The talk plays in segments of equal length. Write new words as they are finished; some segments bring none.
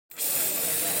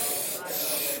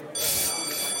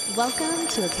Welcome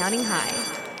to Accounting High.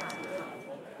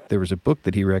 There was a book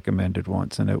that he recommended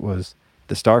once, and it was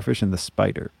The Starfish and the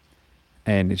Spider.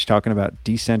 And it's talking about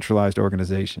decentralized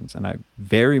organizations. And I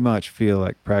very much feel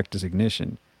like Practice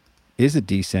Ignition is a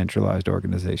decentralized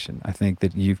organization. I think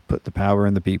that you've put the power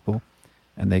in the people,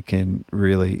 and they can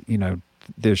really,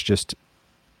 there's just,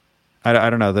 I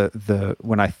don't know, the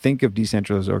when I think of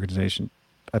decentralized organization,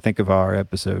 I think of our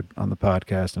episode on the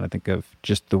podcast, and I think of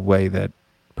just the way that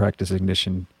Practice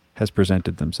Ignition has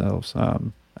presented themselves,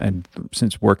 and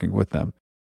since working with them.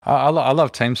 I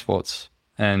love team sports,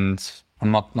 and I'm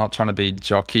not trying to be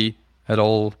jockey at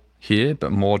all here,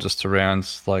 but more just around,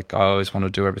 like, I always want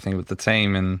to do everything with the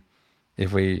team, and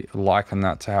if we liken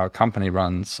that to how a company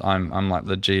runs, I'm like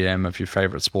the GM of your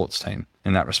favorite sports team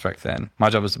in that respect. Then my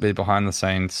job is to be behind the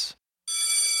scenes.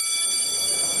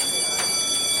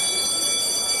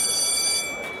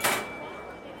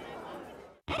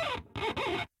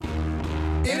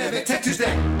 Innovate Tech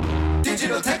Tuesday,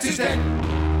 Digital Tech Tuesday.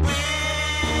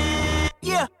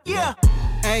 Yeah.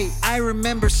 Hey, I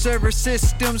remember server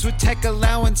systems with tech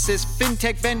allowances,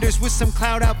 fintech vendors with some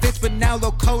cloud outfits, but now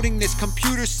low coding this,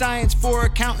 computer science for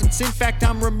accountants. In fact,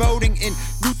 I'm remoting in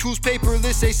new tools,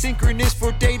 paperless, asynchronous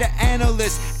for data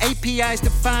analysts, APIs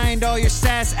to find all your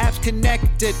SaaS apps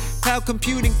connected, cloud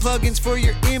computing plugins for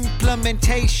your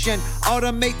implementation,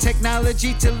 automate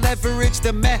technology to leverage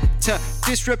the meta,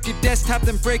 disrupt your desktop,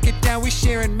 then break it down. We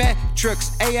sharing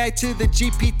metrics, AI to the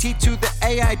GPT to the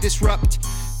AI disrupt.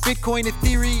 Bitcoin,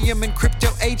 Ethereum, and crypto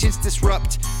agents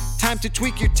disrupt. Time to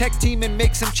tweak your tech team and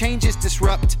make some changes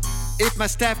disrupt. If my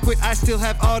staff quit, I still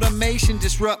have automation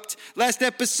disrupt. Last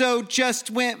episode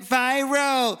just went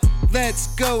viral.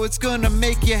 Let's go, it's gonna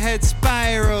make your head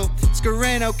spiral.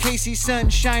 Scareno, Casey,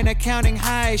 Sunshine, Accounting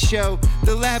High show.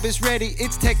 The lab is ready,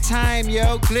 it's tech time,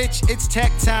 yo. Glitch, it's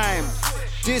tech time.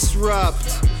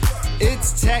 Disrupt,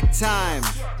 it's tech time.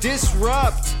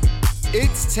 Disrupt.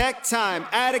 It's tech time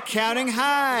at Accounting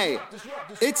High.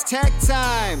 It's tech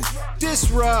time.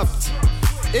 Disrupt.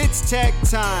 It's tech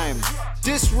time.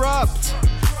 Disrupt.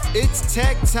 It's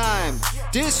tech time.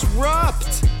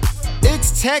 Disrupt.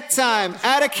 It's tech time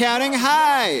at Accounting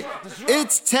High.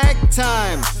 It's tech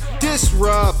time.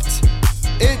 Disrupt.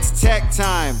 It's tech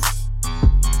time.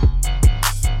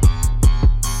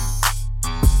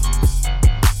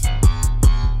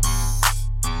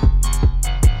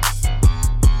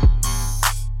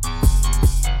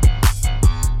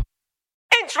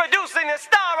 Introducing the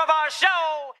star of our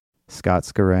show, Scott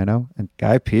Scarano and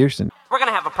Guy Pearson. We're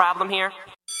gonna have a problem here.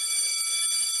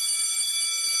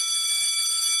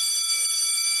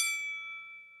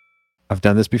 I've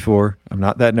done this before. I'm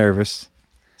not that nervous.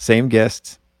 Same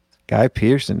guest, Guy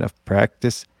Pearson of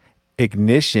Practice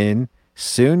Ignition,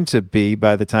 soon to be,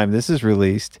 by the time this is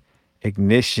released,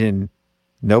 Ignition,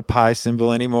 no pi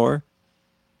symbol anymore.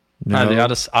 No, the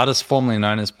artist formerly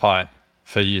known as Pi.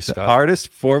 For you, Scott. The artist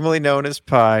formerly known as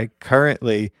Pi,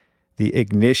 currently the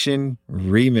Ignition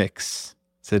remix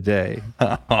today.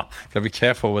 Gotta be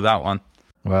careful with that one.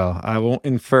 Well, I won't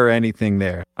infer anything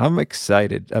there. I'm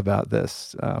excited about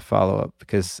this follow-up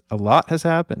because a lot has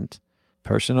happened,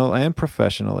 personal and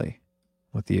professionally,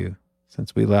 with you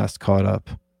since we last caught up.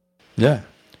 Yeah,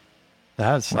 it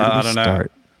has. I don't know.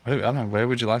 I don't know. Where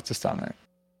would you like to start, mate?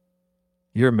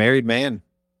 You're a married man.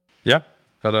 Yeah,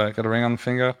 got a ring on the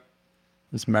finger.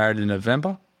 Was married in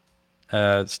November.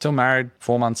 Still married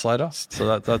 4 months later.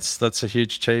 So that's a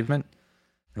huge achievement.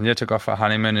 And yeah, took off our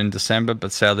honeymoon in December,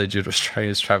 but sadly due to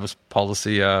Australia's travel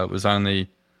policy, was only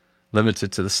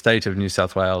limited to the state of New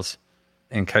South Wales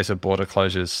in case of border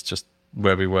closures, just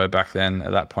where we were back then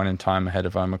at that point in time ahead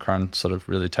of Omicron sort of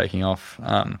really taking off.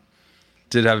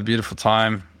 Did have a beautiful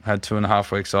time, had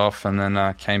 2.5 weeks off, and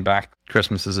then came back.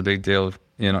 Christmas is a big deal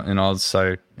in Oz,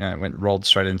 so rolled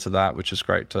straight into that, which is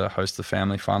great to host the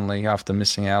family finally after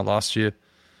missing out last year.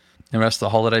 The rest of the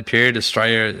holiday period,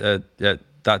 Australia at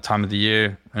that time of the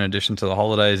year, in addition to the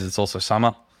holidays, it's also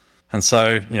summer. And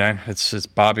so, it's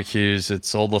barbecues,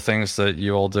 it's all the things that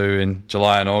you all do in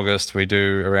July and August, we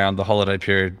do around the holiday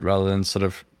period rather than sort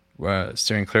of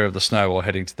steering clear of the snow or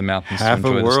heading to the mountains. Half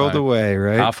a world away,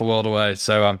 right? Half a world away.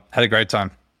 So had a great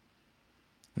time.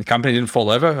 The company didn't fall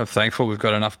over. I'm thankful we've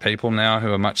got enough people now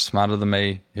who are much smarter than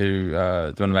me, who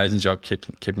do an amazing job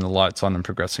keeping the lights on and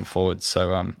progressing forward.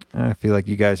 So I feel like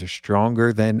you guys are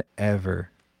stronger than ever.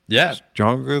 Yeah.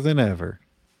 Stronger than ever.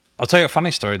 I'll tell you a funny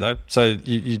story, though. So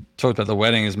you talked about the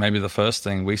wedding as maybe the first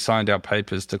thing. We signed our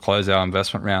papers to close our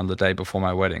investment round the day before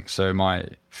my wedding. So my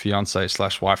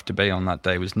fiance/wife-to-be on that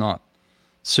day was not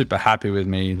super happy with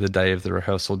me the day of the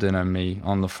rehearsal dinner, me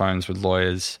on the phones with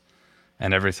lawyers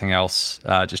and everything else,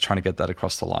 just trying to get that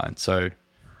across the line. So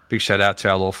big shout out to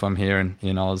our law firm here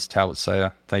in Oz, Talbot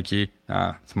Sayer. Thank you.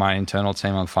 To my internal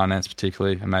team on finance,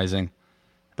 particularly amazing.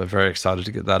 But very excited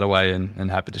to get that away and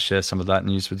happy to share some of that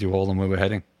news with you all and where we're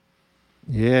heading.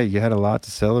 Yeah, you had a lot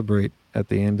to celebrate at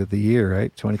the end of the year,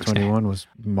 right? 2021 was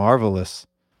marvelous.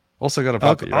 Also got a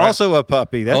puppy, right? Also a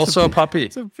puppy. That's also a puppy.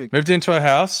 Big... Moved into a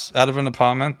house, out of an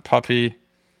apartment, puppy,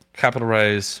 capital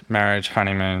raise, marriage,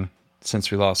 honeymoon,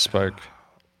 since we last spoke.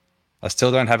 I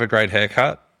still don't have a great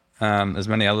haircut. There's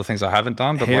many other things I haven't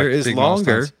done, but hair like is big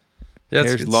longer. milestones. Yeah,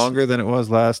 hair's longer than it was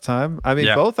last time. I mean,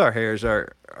 Yeah. both our hairs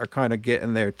are kind of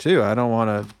getting there too. I don't want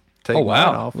to take Oh, mine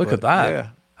wow. off. Look but at that. Yeah.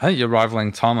 I think you're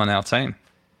rivaling Tom on our team.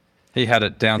 He had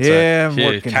it down to Yeah, I'm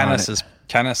here. working on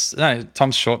Canis, no,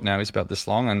 Tom's short now. He's about this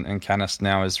long, and Canis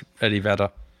now is Eddie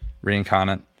Vedder,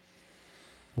 reincarnate.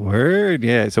 Word.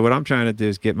 Yeah. So what I'm trying to do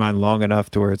is get mine long enough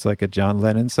to where it's like a John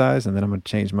Lennon size, and then I'm going to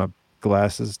change my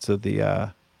glasses to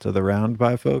the round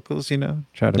bifocals,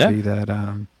 try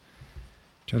to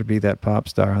be that pop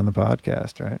star on the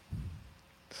podcast, right?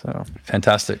 So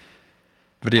Fantastic.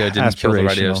 Video didn't kill the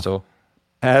radio Aspirational. store.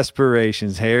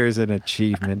 Aspirations. Hair is an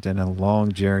achievement and a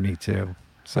long journey too.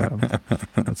 So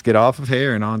let's get off of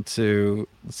hair and off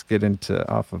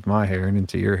of my hair and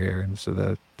into your hair. And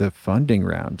so the funding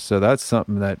round. So that's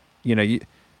something that,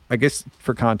 I guess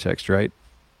for context, right?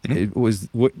 Mm-hmm. It was,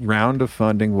 what round of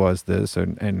funding was this,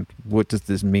 and what does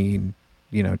this mean,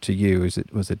 to you?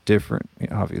 Was it different?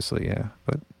 Obviously, yeah,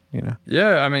 but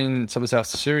Yeah, I mean, so it was our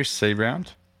Series C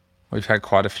round. We've had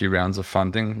quite a few rounds of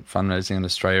funding. Fundraising in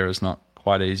Australia is not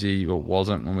quite easy, or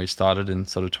wasn't when we started in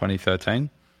sort of 2013.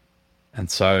 And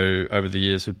so over the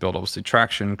years, we've built obviously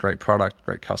traction, great product,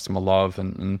 great customer love,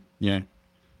 and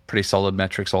pretty solid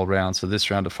metrics all around. So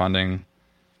this round of funding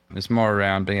is more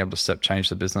around being able to step change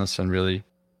the business, and really,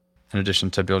 in addition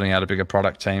to building out a bigger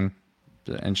product team,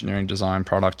 the engineering design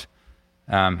product,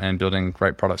 and building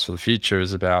great products for the future,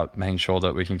 is about making sure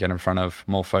that we can get in front of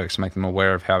more folks, make them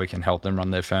aware of how we can help them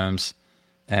run their firms,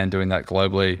 and doing that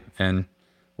globally. And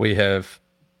we have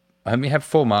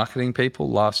 4 marketing people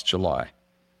last July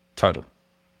total.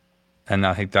 And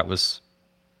I think that was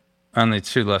only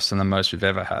 2 less than the most we've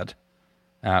ever had.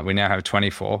 We now have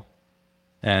 24.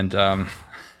 And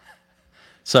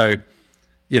so,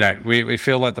 we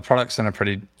feel like the product's in a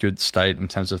pretty good state in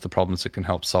terms of the problems it can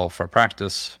help solve for a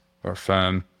practice or a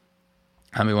firm.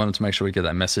 And we wanted to make sure we get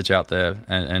that message out there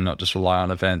and not just rely on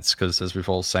events, because as we've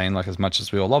all seen, like as much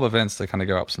as we all love events, they kind of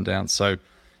go ups and downs. So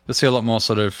you'll see a lot more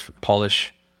sort of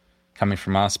polish coming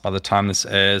from us. By the time this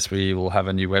airs, we will have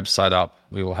a new website up.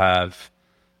 We will have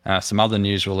some other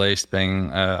news released,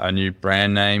 being a new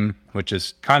brand name, which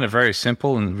is kind of very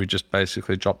simple. And we just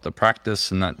basically dropped the practice,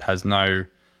 and that has no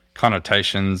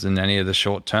connotations in any of the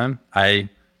short term. A,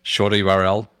 shorter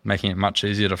URL, making it much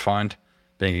easier to find,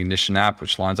 being Ignition app,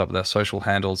 which lines up with our social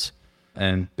handles.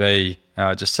 And B,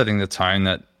 just setting the tone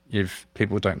that if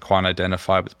people don't quite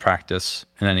identify with practice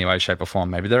in any way, shape or form,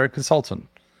 maybe they're a consultant,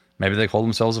 maybe they call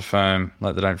themselves a firm,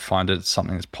 like they don't find it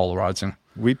something that's polarizing.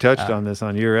 we touched on this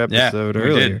on your episode we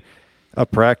earlier. did. A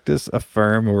practice, a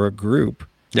firm, or a group.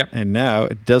 Yep. And now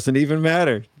it doesn't even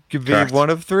matter. It could be Correct. one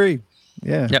of 3.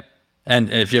 Yeah. Yep.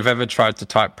 And if you've ever tried to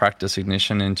type practice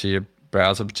ignition into your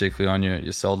browser, particularly on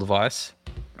your cell device,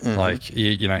 like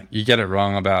you get it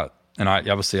wrong about, and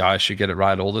I should get it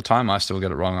right all the time. I still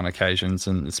get it wrong on occasions,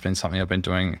 and it's been something I've been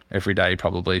doing every day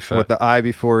probably for With the I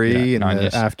before E and 9 the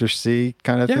years. after C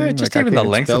kind of thing. Yeah, just Like, I even can't the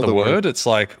length of spell the word. It's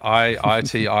like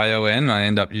I-T-I-O-N. I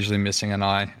end up usually missing an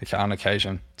I on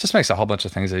occasion. Just makes a whole bunch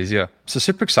of things easier. So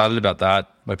super excited about that.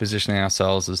 We're positioning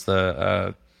ourselves as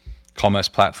the commerce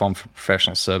platform for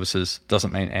professional services.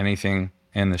 Doesn't mean anything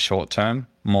in the short term,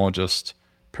 more just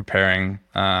preparing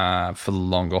for the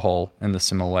longer haul in the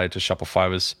similar way to Shopify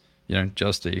was,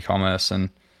 just e-commerce, and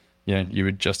you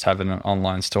would just have an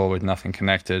online store with nothing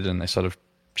connected, and they sort of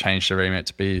changed the remit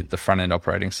to be the front end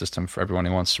operating system for everyone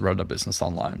who wants to run a business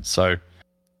online. So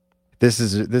This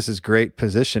is great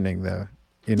positioning though.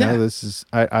 Yeah. This is,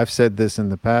 I've said this in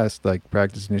the past, like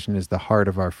practice ignition is the heart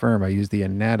of our firm. I use the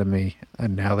anatomy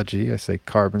analogy. I say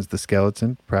Karbon's the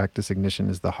skeleton, practice ignition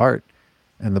is the heart,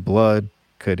 and the blood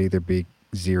could either be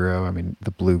Xero, I mean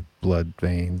the blue blood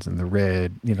veins and the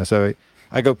red, so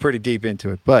I go pretty deep into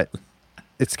it, but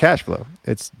it's cash flow.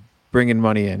 It's bringing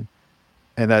money in.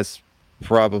 And that's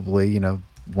probably,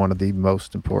 one of the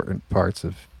most important parts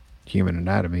of human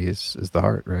anatomy is the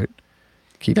heart, right?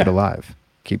 Keep it alive,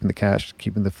 keeping the cash,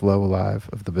 keeping the flow alive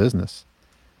of the business.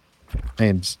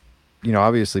 And,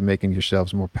 obviously making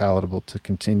yourselves more palatable to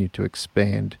continue to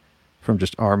expand from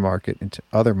just our market into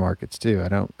other markets too. I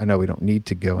know we don't need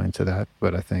to go into that,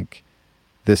 but I think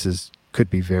this could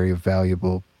be very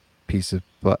valuable piece of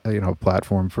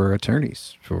platform for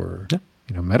attorneys for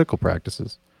medical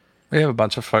practices. We have a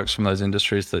bunch of folks from those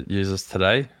industries that use us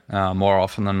today. More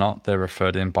often than not, they're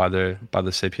referred in by the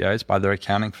CPAs, by their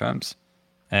accounting firms,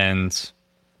 and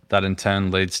that in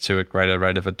turn leads to a greater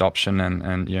rate of adoption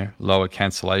and lower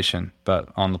cancellation. But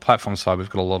on the platform side, we've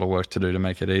got a lot of work to do to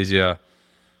make it easier,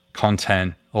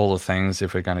 content, all the things,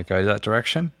 if we're going to go that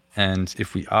direction. And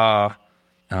if we are,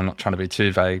 and I'm not trying to be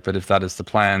too vague, but if that is the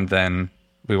plan, then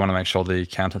we want to make sure the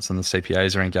accountants and the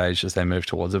CPAs are engaged as they move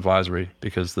towards advisory,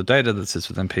 because the data that sits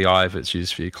within PI, if it's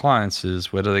used for your clients,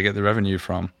 is where do they get the revenue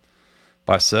from?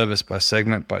 By service, by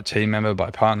segment, by team member, by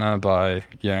partner, by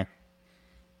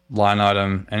line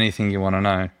item, anything you want to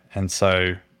know. And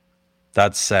so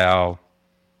that's our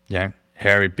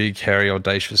big, hairy,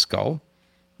 audacious goal.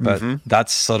 But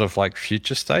that's sort of like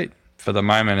future state. For the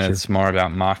moment, it's more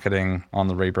about marketing on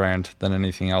the rebrand than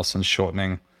anything else, and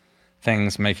shortening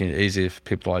things, making it easier for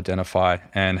people to identify,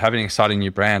 and having an exciting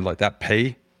new brand like that.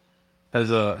 P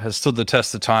has stood the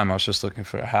test of time. I was just looking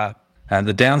for a hat. And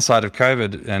the downside of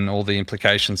COVID and all the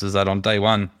implications is that on day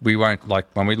one, we won't, like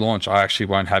when we launch, I actually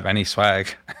won't have any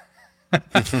swag,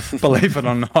 believe it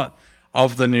or not,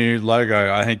 of the new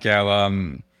logo. I think our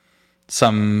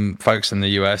some folks in the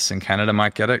US and Canada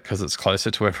might get it because it's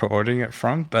closer to where we're ordering it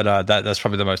from. But that's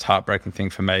probably the most heartbreaking thing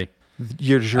for me.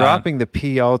 You're dropping the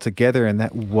P altogether, and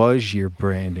that was your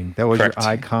branding. That was correct.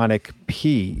 Your iconic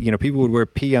P. People would wear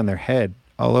P on their head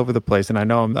all over the place. And I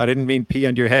know I didn't mean P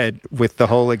on your head with the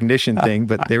whole ignition thing,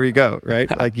 but there you go,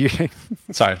 right? Like you.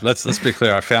 Sorry, let's be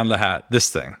clear. I found the hat. This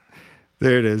thing.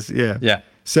 There it is. Yeah. Yeah.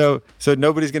 So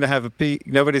nobody's gonna have a P.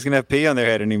 Nobody's gonna have P on their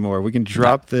head anymore. We can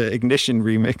drop the ignition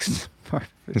remix.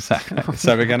 Exactly.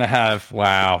 So we're gonna have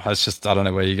I don't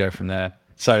know where you go from there.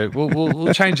 So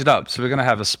we'll change it up. So we're gonna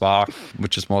have a spark,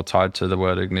 which is more tied to the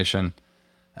word ignition.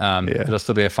 It'll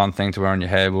still be a fun thing to wear on your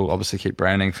head. We'll obviously keep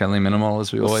branding fairly minimal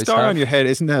as we always star have. On your head,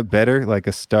 isn't that better? Like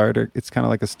a starter. It's kind of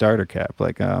like a starter cap.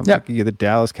 Like you're the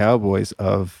Dallas Cowboys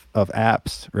of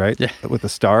apps, right? Yeah. With a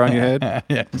star on your head.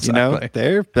 Yeah,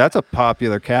 exactly. That's a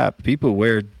popular cap. People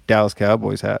wear Dallas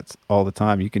Cowboys hats all the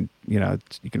time. You can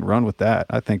run with that.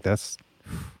 I think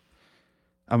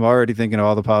I'm already thinking of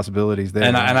all the possibilities there.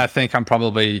 And I think I'm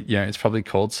probably, it's probably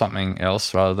called something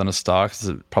else rather than a star, because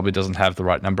it probably doesn't have the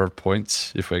right number of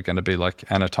points if we're going to be like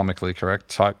anatomically correct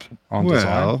type on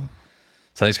design.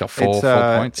 So he's got four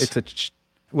points.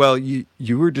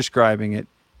 You were describing it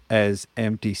as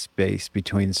empty space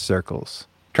between circles.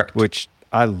 Correct. Which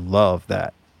I love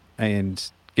that. And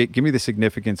give me the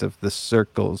significance of the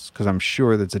circles, because I'm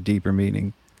sure that's a deeper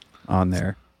meaning on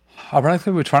there.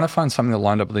 Ironically, we're trying to find something that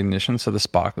lined up with the ignition, so the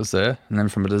spark was there. And then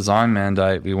from a design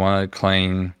mandate, we wanted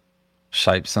clean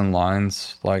shapes and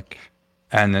lines,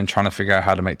 and then trying to figure out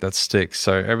how to make that stick.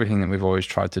 So everything that we've always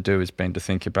tried to do has been to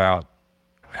think about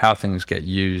how things get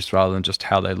used rather than just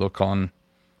how they look on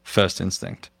first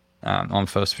instinct, on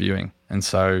first viewing. And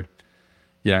so,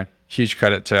 huge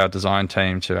credit to our design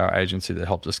team, to our agency that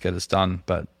helped us get this done.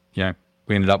 But, we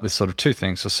ended up with sort of two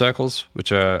things. So circles,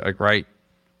 which are great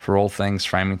for all things,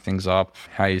 framing things up,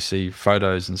 how you see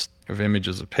photos of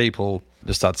images of people,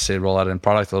 just start to see it roll out in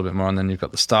product a little bit more. And then you've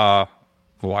got the star,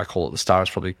 or I call it the star, is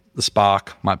probably the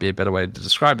spark, might be a better way to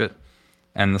describe it.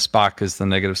 And the spark is the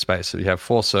negative space. So you have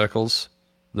four circles,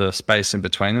 the space in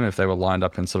between them, if they were lined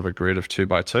up in sort of a grid of 2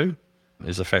 by 2,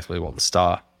 is effectively what the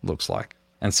star looks like.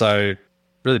 And so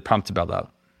really pumped about that.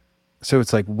 So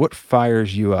it's like, what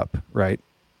fires you up, right?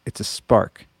 It's a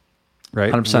spark.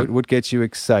 Right? 100%. What gets you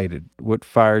excited? What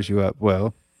fires you up?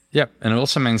 Well, yep. And it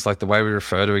also means like the way we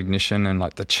refer to ignition and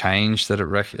like the change that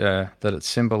it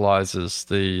symbolizes,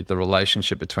 the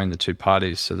relationship between the two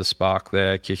parties. So the spark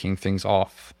there, kicking things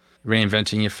off,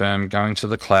 reinventing your firm, going to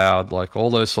the cloud, like all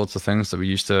those sorts of things that we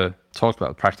used to talk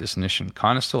about with practice ignition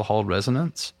kind of still hold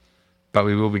resonance, but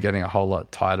we will be getting a whole lot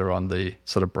tighter on the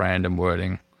sort of brand and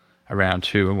wording around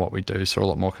who and what we do. So a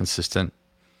lot more consistent.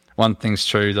 One thing's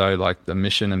true though, like the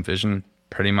mission and vision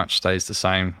pretty much stays the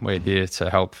same. We're here to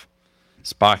help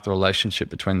spark the relationship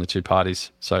between the two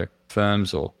parties. So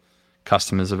firms or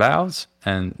customers of ours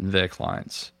and their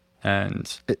clients,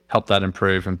 and help that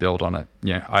improve and build on it.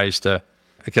 I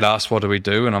get asked, what do we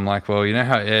do? And I'm like, well, you know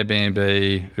how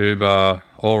Airbnb, Uber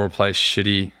all replace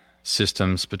shitty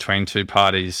systems between two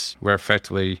parties? We're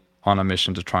effectively on a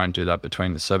mission to try and do that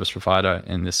between the service provider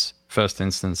in this first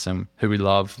instance and who we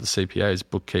love, the CPAs,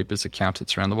 bookkeepers,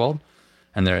 accountants around the world,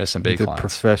 and their SMB clients. The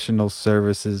professional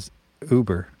services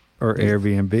Uber or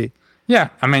Airbnb. Yeah,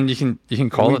 I mean, you can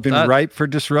call it that. We've been ripe for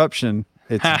disruption.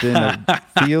 It's been a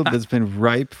field that's been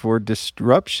ripe for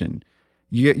disruption.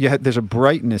 there's a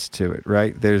brightness to it,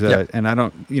 right? There's a, and I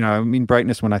don't, I mean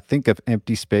brightness when I think of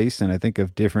empty space and I think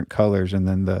of different colors, and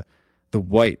then the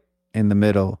white in the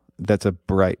middle, that's a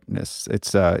brightness.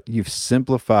 It's you've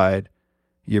simplified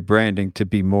your branding to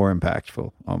be more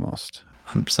impactful, almost.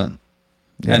 100%.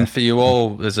 Yeah. And for you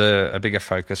all, there's a bigger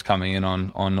focus coming in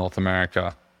on North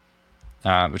America,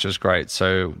 which is great.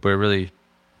 So we're really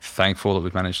thankful that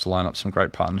we've managed to line up some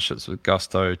great partnerships with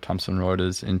Gusto, Thomson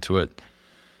Reuters, Intuit,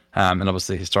 and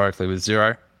obviously historically with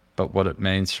Xero. But what it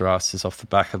means for us is off the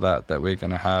back of that we're going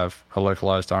to have a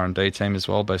localized R&D team as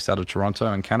well, based out of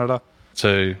Toronto in Canada,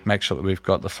 to make sure that we've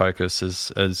got the focus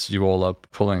as you all are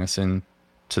pulling us in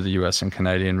to the US and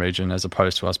Canadian region, as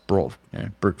opposed to us brute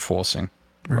forcing.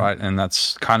 Right. And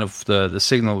that's kind of the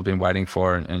signal we've been waiting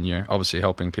for, and obviously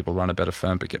helping people run a better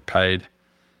firm but get paid,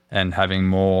 and having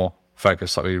more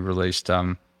focus. Like we released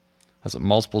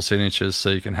multiple signatures so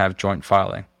you can have joint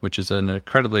filing, which is an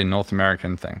incredibly North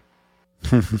American thing.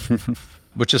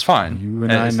 Which is fine. You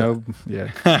and I know,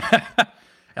 yeah.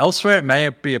 Elsewhere it may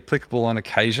be applicable on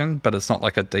occasion, but it's not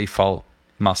like a default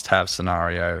must-have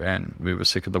scenario, and we were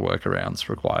sick of the workarounds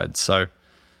required. So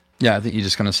yeah, I think you're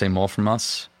just going to see more from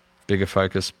us. Bigger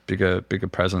focus, bigger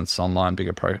presence online,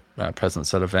 bigger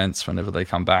presence at events whenever they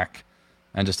come back,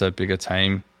 and just a bigger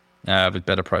team with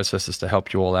better processes to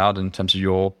help you all out in terms of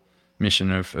your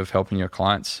mission of helping your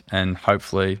clients, and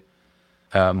hopefully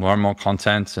more and more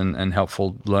content and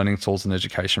helpful learning tools and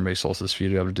education resources for you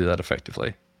to be able to do that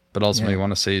effectively. But ultimately, we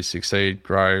want to see you succeed,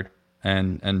 grow,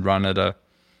 and run at a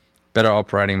better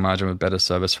operating margin with better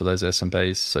service for those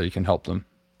SMBs, so you can help them.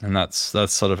 And that's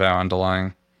sort of our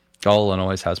underlying goal, and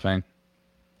always has been.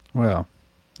 Well,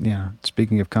 yeah.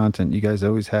 Speaking of content, you guys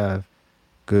always have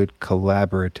good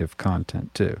collaborative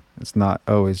content too. It's not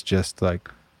always just like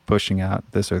pushing out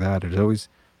this or that. It's always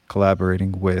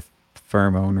collaborating with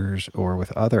firm owners or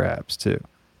with other apps too.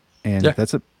 And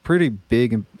that's a pretty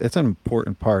big, it's an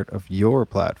important part of your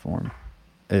platform,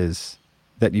 is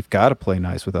that you've got to play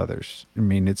nice with others. I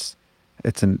mean, it's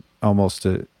an almost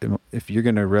if you're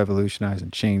going to revolutionize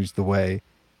and change the way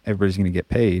everybody's going to get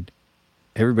paid,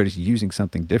 everybody's using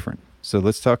something different. So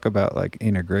let's talk about like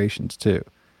integrations too.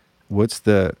 What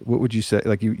would you say?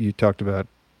 Like you talked about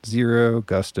Xero,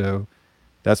 Gusto,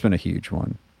 that's been a huge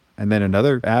one. And then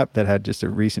another app that had just a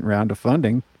recent round of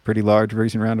funding, pretty large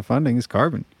recent round of funding, is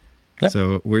Karbon. Yep.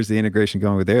 So where's the integration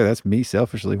going with there? That's me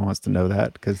selfishly wants to know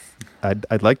that, because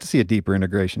I'd like to see a deeper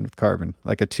integration with Karbon,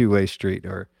 like a two-way street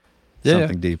or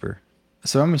something deeper.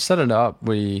 So when we set it up,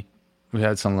 we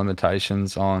had some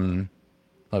limitations on,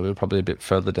 like we were probably a bit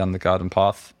further down the garden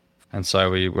path. And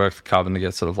so we worked with Karbon to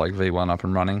get sort of like V1 up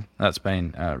and running. That's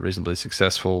been reasonably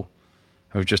successful.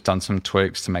 We've just done some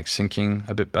tweaks to make syncing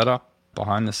a bit better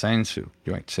behind the scenes. You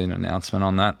won't see an announcement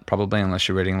on that probably, unless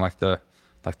you're reading like the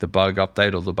bug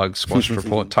update or the bug squash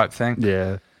report type thing.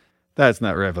 Yeah, that's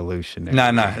not revolutionary.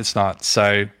 No, it's not.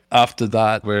 So after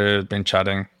that, we've been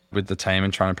chatting with the team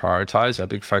and trying to prioritize. Our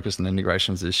big focus on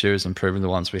integrations this year is improving the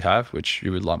ones we have, which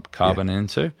you would lump Karbon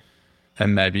into,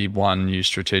 and maybe one new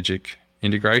strategic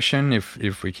integration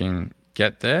if we can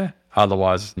get there.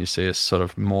 Otherwise, you see us sort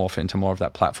of morph into more of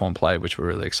that platform play, which we're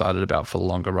really excited about for the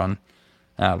longer run,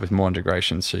 with more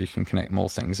integrations so you can connect more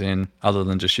things in other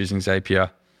than just using Zapier.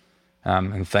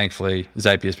 And thankfully,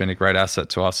 Zapier has been a great asset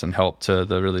to us and help to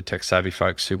the really tech-savvy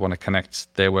folks who want to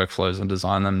connect their workflows and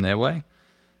design them their way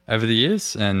over the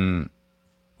years. And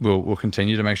we'll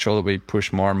continue to make sure that we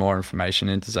push more and more information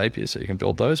into Zapier so you can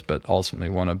build those, but ultimately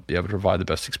want to be able to provide the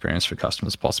best experience for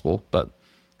customers possible. But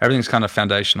everything's kind of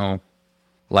foundational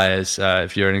layers.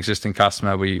 If you're an existing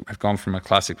customer, we have gone from a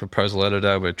classic proposal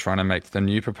editor. We're trying to make the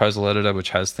new proposal editor, which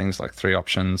has things like 3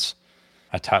 options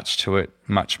attached to it,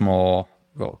 much more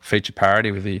feature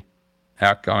parity with the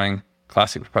outgoing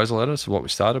classic proposal editor, so what we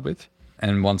started with.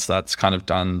 And once that's kind of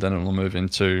done, then it'll move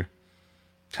into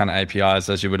kind of APIs,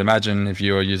 as you would imagine, if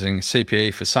you're using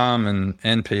CPE for some and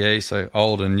NPE, so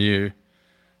old and new,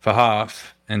 for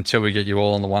half. Until we get you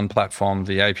all on the one platform,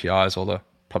 the APIs, although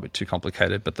probably too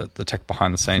complicated, but the tech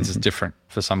behind the scenes is different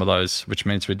for some of those, which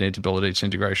means we'd need to build each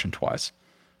integration twice.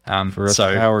 For us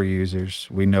power users,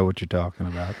 we know what you're talking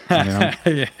about.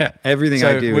 Everything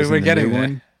I do is we're in the getting new there.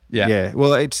 one. Yeah.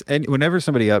 Well, and whenever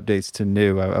somebody updates to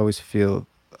new, I always feel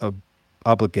a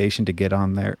obligation to get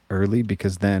on there early,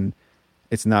 because then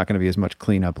it's not going to be as much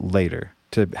cleanup later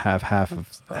to have half.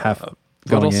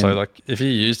 But also, like, if you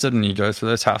used it and you go through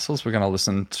those hassles, we're going to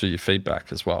listen to your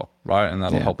feedback as well, right? And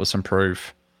that'll help us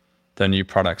improve the new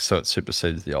product so it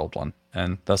supersedes the old one.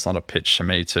 And that's not a pitch to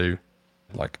me to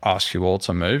like ask you all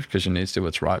to move, because you need to do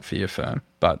what's right for your firm.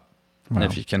 But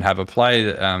if you can have a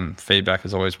play, feedback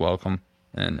is always welcome,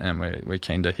 and we're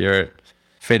keen to hear it.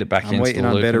 feed it back I'm into waiting the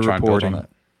on loop better and try and build on reporting.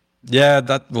 it. Yeah,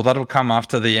 that'll come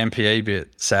after the MPE bit,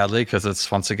 sadly, because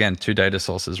it's once again 2 data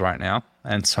sources right now.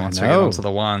 And so once we get know. onto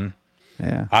the one,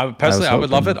 Yeah. I would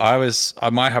love hoping-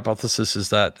 it. My hypothesis is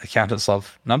that accountants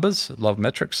love numbers, love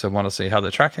metrics, and want to see how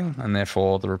they're tracking, and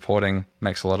therefore the reporting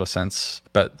makes a lot of sense.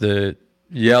 But the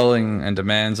yelling and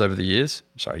demands over the years,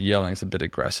 yelling is a bit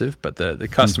aggressive, but the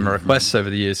customer requests over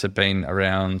the years have been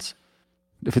around.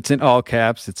 If it's in all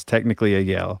caps, it's technically a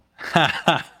yell.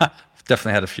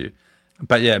 Definitely had a few.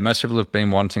 But yeah, most people have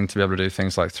been wanting to be able to do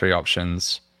things like 3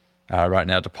 options. Right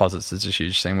now, deposits is a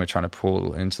huge thing we're trying to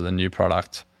pull into the new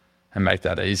product and make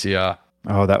that easier.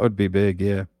 Oh, that would be big,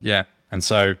 yeah. Yeah. And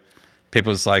so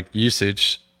people's like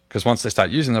usage, because once they start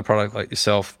using the product like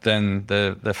yourself, then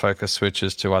their focus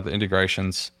switches to either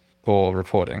integrations or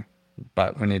reporting.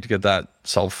 But we need to get that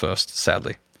solved first,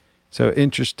 sadly. So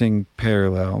interesting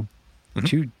parallel.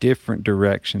 2 different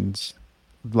directions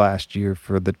last year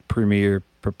for the premier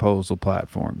proposal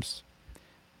platforms.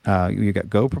 You got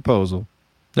Go Proposal,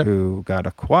 Yep. who got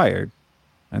acquired,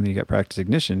 and then you got Practice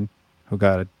Ignition, who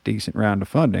got a decent round of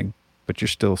funding, but you're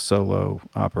still solo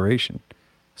operation.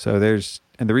 So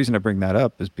and the reason I bring that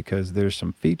up is because there's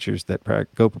some features that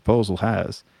Go Proposal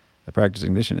has that Practice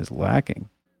Ignition is lacking.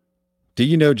 Do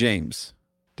you know James?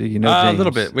 Do you know James? A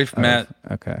little bit. We've met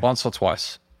okay. once or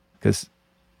twice. Because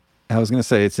I was going to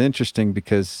say it's interesting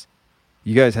because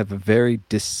you guys have a very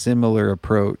dissimilar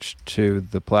approach to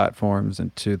the platforms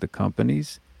and to the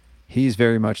companies. He's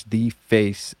very much the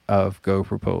face of Go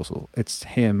Proposal. It's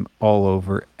him all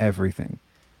over everything,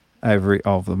 all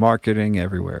of the marketing,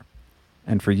 everywhere.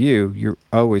 And for you, you're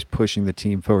always pushing the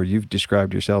team forward. You've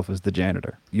described yourself as the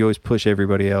janitor. You always push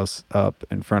everybody else up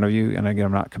in front of you. And again,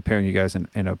 I'm not comparing you guys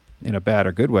in a bad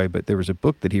or good way, but there was a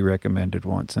book that he recommended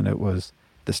once, and it was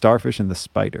The Starfish and the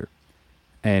Spider.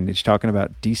 And it's talking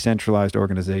about decentralized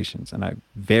organizations. And I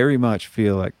very much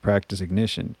feel like Practice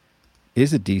Ignition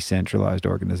is a decentralized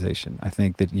organization. I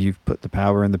think that you've put the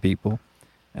power in the people,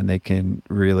 and they can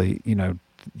really,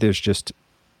 there's just,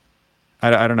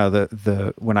 I don't know,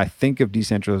 when I think of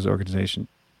decentralized organization,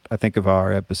 I think of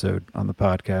our episode on the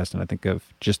podcast, and I think of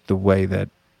just the way that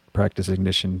Practice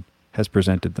Ignition has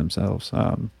presented themselves,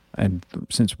 and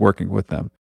since working with them.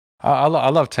 I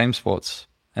love team sports,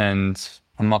 and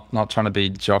I'm not trying to be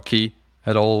jockey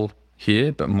at all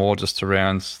here, but more just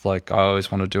around, like, I always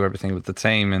want to do everything with the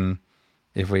team. And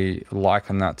if we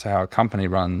liken that to how a company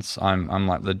runs, I'm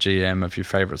like the GM of your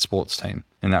favorite sports team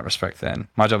in that respect. Then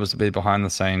my job is to be behind the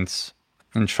scenes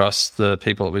and trust the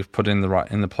people that we've put in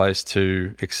the place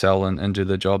to excel and do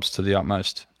their jobs to the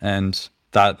utmost. And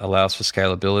that allows for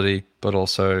scalability, but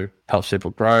also helps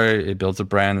people grow. It builds a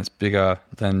brand that's bigger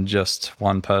than just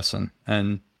one person.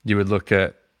 And you would look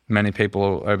at many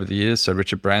people over the years. So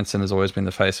Richard Branson has always been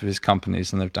the face of his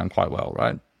companies, and they've done quite well,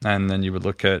 right? And then you would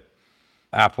look at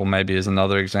Apple maybe as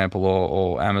another example,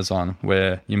 or Amazon,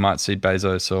 where you might see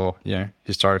Bezos or,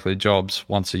 historically Jobs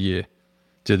once a year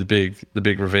do the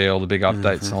big reveal, the big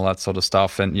updates and all that sort of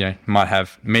stuff. And, might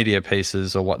have media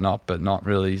pieces or whatnot, but not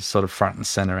really sort of front and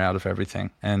center out of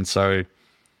everything. And so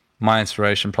my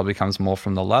inspiration probably comes more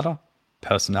from the latter.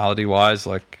 Personality wise,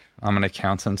 like, I'm an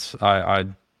accountant. I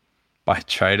by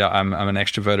trade, I'm an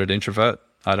extroverted introvert.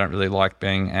 I don't really like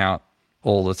being out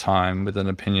all the time with an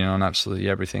opinion on absolutely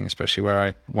everything, especially where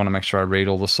I want to make sure I read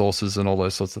all the sources and all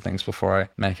those sorts of things before I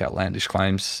make outlandish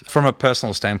claims from a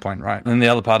personal standpoint, right? And the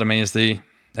other part of me is the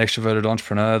extroverted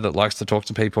entrepreneur that likes to talk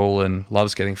to people and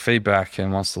loves getting feedback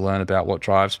and wants to learn about what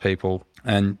drives people.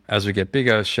 And as we get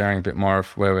bigger, sharing a bit more of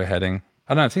where we're heading.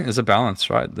 I don't think there's a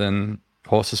balance, right? Then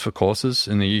horses for courses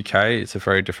in the UK, it's a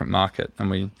very different market. And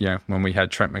when we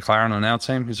had Trent McLaren on our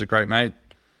team, who's a great mate,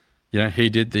 he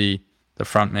did the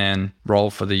front man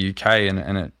role for the UK,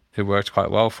 and it worked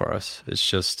quite well for us. It's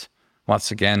just,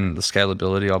 once again, the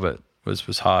scalability of it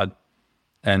was hard.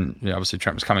 And obviously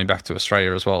Trent was coming back to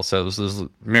Australia as well. So there's a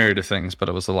myriad of things, but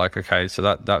it was like, okay, so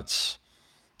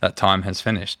that time has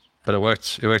finished. But it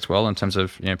worked well in terms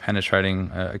of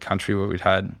penetrating a country where we'd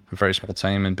had a very small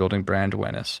team and building brand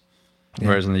awareness. Yeah.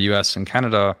 Whereas in the US and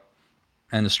Canada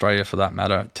and Australia, for that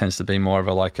matter, it tends to be more of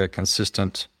a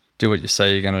consistent, do what you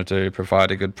say you're going to do,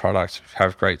 provide a good product,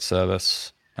 have great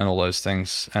service, and all those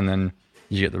things. And then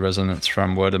you get the resonance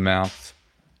from word of mouth,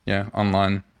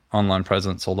 online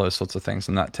presence, all those sorts of things.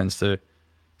 And that tends to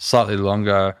slightly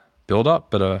longer build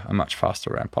up, but a much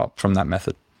faster ramp up from that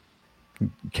method.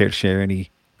 Care to share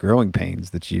any growing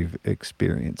pains that you've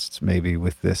experienced maybe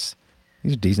with these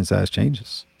decent sized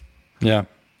changes? Yeah.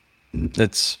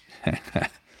 It's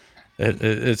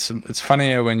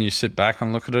funnier when you sit back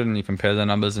and look at it and you compare the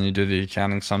numbers and you do the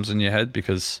accounting sums in your head,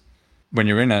 because when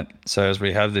you're in it, so as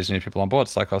we have these new people on board,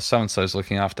 it's like, oh, so-and-so's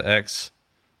looking after X,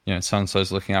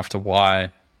 so-and-so's looking after Y,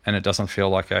 and it doesn't feel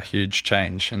like a huge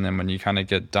change. And then when you kind of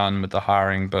get done with the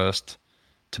hiring burst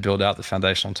to build out the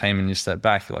foundational team and you step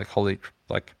back, you're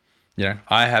like,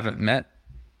 I haven't met,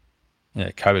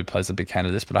 COVID plays a big hand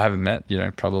of this, but I haven't met,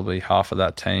 probably half of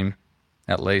that team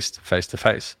at least face to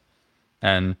face.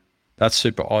 And that's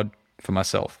super odd for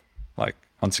myself. Like,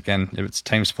 once again, if it's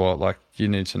team sport, like, you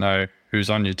need to know who's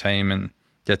on your team and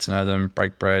get to know them,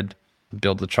 break bread,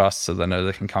 build the trust so they know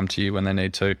they can come to you when they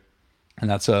need to. And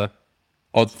that's a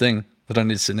odd thing. I don't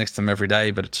need to sit next to them every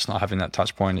day, but it's just not having that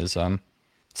touch point is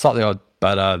slightly odd.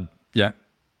 But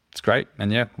it's great.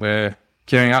 And we're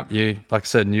gearing up. Like I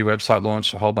said, new website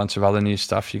launch, a whole bunch of other new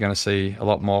stuff. You're going to see a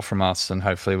lot more from us, and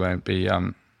hopefully we'll be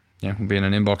in an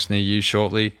inbox near you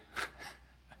shortly.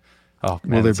 Oh,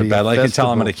 man, it's bad. You can tell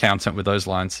I'm an accountant with those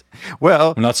lines.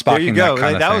 Well, I'm not sparking there you go. that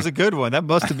kind of that thing. was a good one. That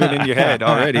must have been in your head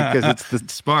already because it's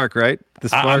the spark, right? The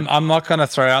spark. I'm not going to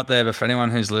throw out there, but for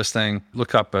anyone who's listening,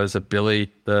 look up as a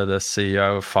Billy, the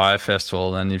CEO of Fire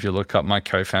Festival, and if you look up my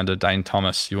co-founder Dane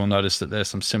Thomas, you will notice that there's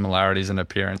some similarities in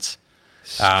appearance.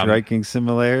 Striking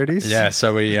similarities. Yeah,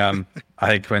 so we, I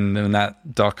think when that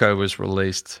doco was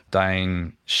released,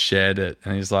 Dane shared it,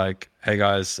 and he's like, "Hey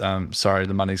guys, sorry,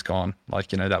 the money's gone." Like,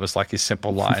 that was like his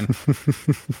simple line.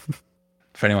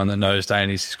 For anyone that knows Dane,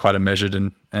 he's quite a measured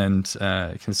and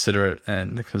considerate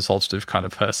and consultative kind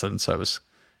of person. So it was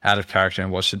out of character,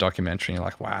 and watched the documentary, and you're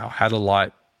like, wow, how to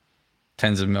light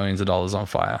tens of millions of dollars on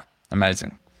fire.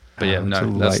 Amazing. But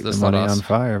that's not money us. on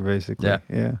fire, basically.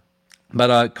 Yeah.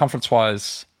 But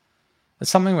conference-wise, it's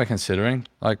something we're considering.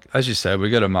 Like, as you said, we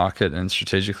go to market, and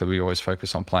strategically we always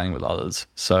focus on playing with others.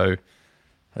 So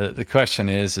the question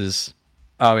is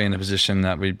are we in a position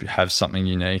that we have something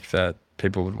unique that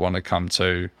people would want to come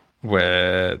to,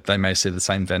 where they may see the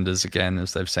same vendors again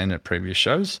as they've seen at previous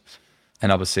shows?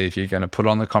 And obviously, if you're going to put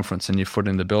on the conference and you foot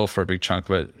in the bill for a big chunk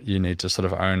of it, you need to sort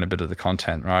of own a bit of the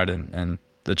content, right? And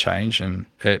the change. And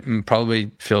it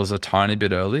probably feels a tiny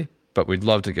bit early, but we'd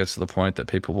love to get to the point that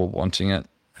people were wanting it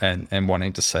and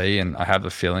wanting to see. And I have a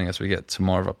feeling as we get to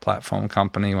more of a platform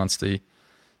company, once the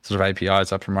sort of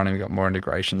APIs up and running, we've got more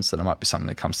integrations, that it might be something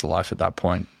that comes to life at that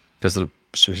point, because it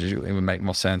strategically would make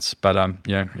more sense. But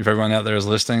if everyone out there is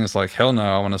listening, it's like, hell no,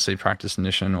 I want to see Practice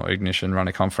Ignition or Ignition run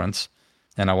a conference,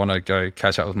 and I want to go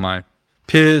catch up with my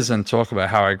peers and talk about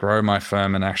how I grow my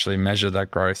firm and actually measure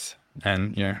that growth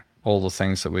and all the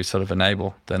things that we sort of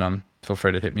enable, then feel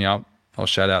free to hit me up. I'll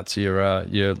shout out to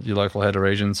your local head of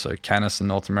regions, so Canis in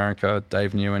North America,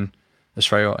 Dave New in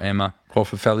Australia, Emma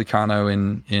Crawford-Felicano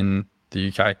in the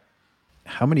UK.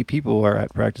 How many people are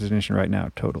at Practice Ignition right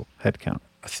now, total headcount?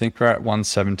 I think we're at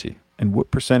 170. And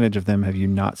what percentage of them have you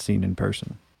not seen in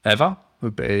person? Ever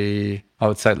would be, I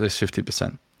would say, at least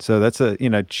 50%. So that's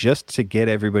just to get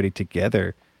everybody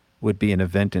together would be an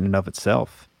event in and of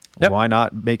itself. Yep. Why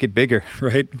not make it bigger,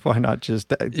 right? Why not just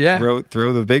throw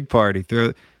the big party,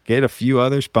 get a few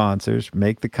other sponsors,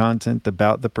 make the content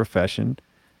about the profession,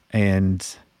 and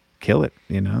kill it,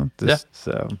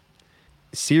 So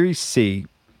Series C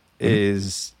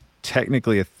is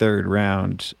technically a third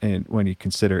round when you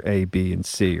consider A, B, and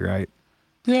C, right?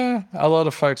 Yeah, a lot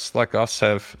of folks like us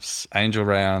have angel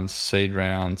rounds, seed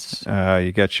rounds.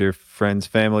 You got your friends,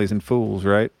 families, and fools,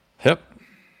 right? Yep.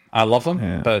 I love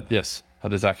them, but yes,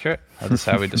 that is accurate. That is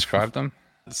how we describe them.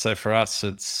 So for us,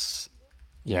 it's,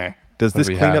 Does this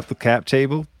clean up the cap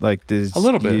table? Like, a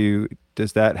little bit.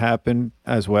 Does that happen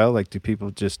as well? Like, do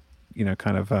people just,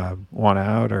 kind of want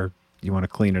out, or you want to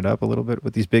clean it up a little bit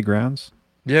with these big rounds?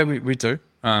 Yeah, we do.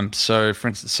 So for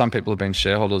instance, some people have been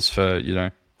shareholders for,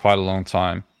 quite a long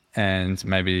time, and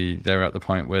maybe they're at the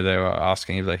point where they were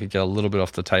asking if they could get a little bit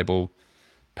off the table,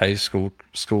 pay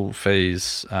school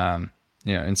fees,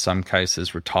 in some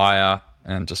cases retire,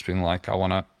 and just being like, I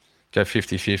want to go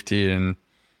 50-50 and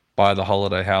buy the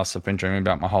holiday house I've been dreaming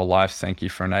about my whole life. Thank you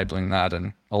for enabling that,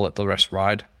 and I'll let the rest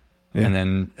ride. Yeah. And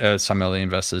then some early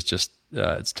investors just,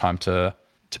 it's time to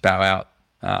bow out,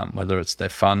 whether it's their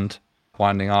fund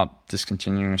winding up,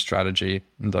 discontinuing a strategy,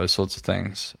 and those sorts of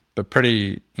things. But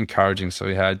pretty encouraging. So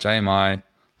we had JMI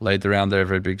laid the round there, a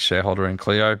very big shareholder in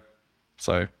Clio.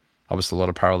 So obviously a lot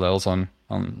of parallels on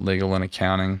legal and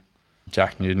accounting.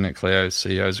 Jack Newton at Clio,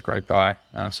 CEO, is a great guy.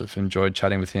 So I've enjoyed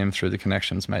chatting with him through the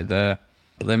connections made there.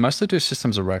 But they mostly do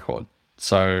systems of record.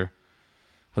 So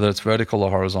whether it's vertical or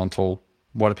horizontal,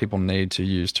 what do people need to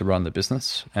use to run the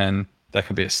business? And that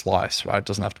could be a slice, right? It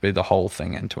doesn't have to be the whole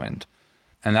thing end to end.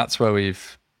 And that's where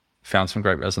we've found some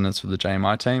great resonance with the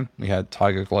JMI team. We had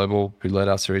Tiger Global, who led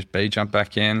our Series B, jump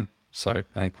back in. So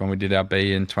I think when we did our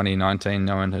B in 2019,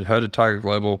 no one had heard of Tiger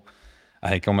Global. I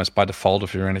think almost by default,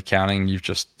 if you're in accounting, you've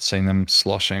just seen them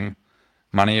sloshing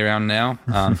money around now.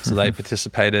 So they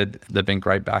participated. They've been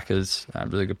great backers,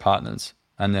 really good partners.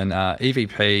 And then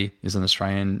EVP is an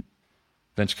Australian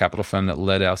venture capital firm that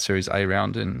led our Series A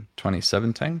round in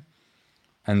 2017.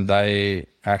 And they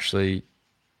actually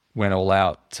went all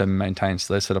out to maintain.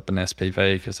 So they set up an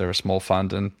SPV because they're a small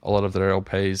fund, and a lot of their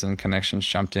LPs and connections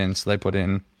jumped in. So they put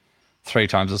in 3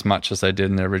 times as much as they did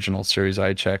in their original Series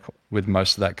A check, with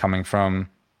most of that coming from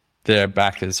their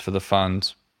backers for the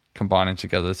fund combining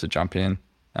together to jump in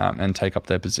and take up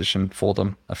their position for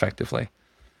them effectively.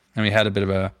 And we had a bit of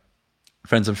a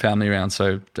friends and family round,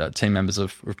 so team members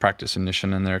of Practice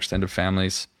Ignition and their extended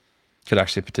families could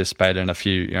actually participate, in a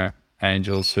few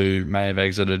angels who may have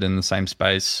exited in the same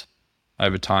space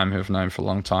over time, who have known for a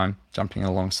long time, jumping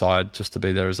alongside just to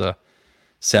be there as a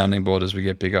sounding board as we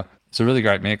get bigger. It's a really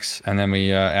great mix. And then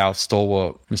we, our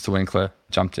stalwart, Mr. Winkler,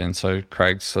 jumped in. So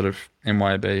Craig's sort of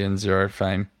MYOB and Xero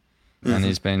fame. Mm-hmm. And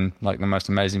he's been like the most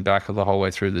amazing backer the whole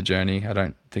way through the journey. I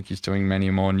don't think he's doing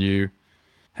many more new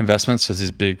investments because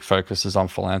his big focus is on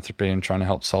philanthropy and trying to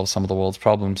help solve some of the world's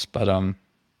problems. But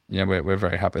we're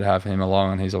very happy to have him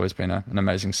along, and he's always been an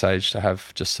amazing sage to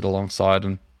have just sit alongside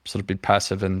and sort of be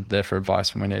passive and there for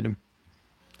advice when we need him.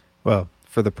 Well,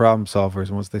 for the problem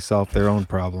solvers, once they solve their own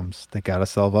problems, they got to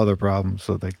solve other problems.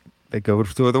 So they go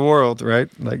to the world, right?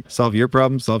 Like solve your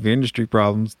problems, solve your industry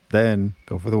problems, then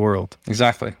go for the world.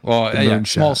 Exactly. Well,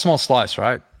 small slice,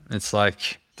 right? It's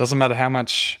like, doesn't matter how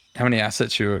many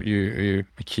assets you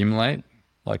accumulate.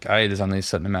 Like A, there's only a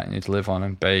certain amount you need to live on,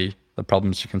 and B, the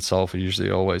problems you can solve are usually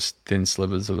always thin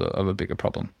slivers of a bigger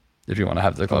problem if you want to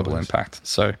have the global impact.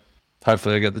 So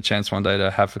hopefully I get the chance one day to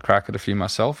have a crack at a few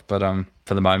myself. But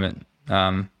for the moment,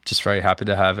 just very happy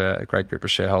to have a great group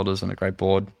of shareholders and a great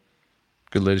board,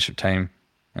 good leadership team,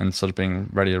 and sort of being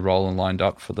ready to roll and lined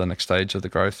up for the next stage of the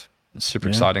growth. It's super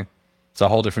exciting. It's a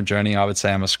whole different journey. I would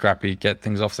say I'm a scrappy, get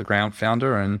things off the ground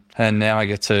founder. And now I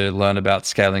get to learn about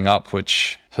scaling up,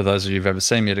 which for those of you who've ever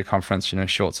seen me at a conference,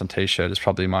 shorts and t-shirt is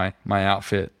probably my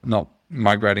outfit. Not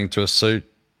migrating to a suit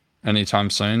anytime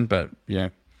soon, but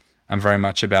I'm very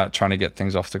much about trying to get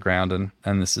things off the ground.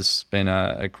 And this has been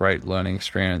a great learning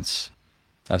experience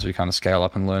as we kind of scale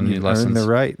up and learn new lessons. Earn the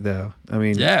right, though. I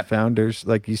mean, founders,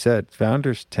 like you said,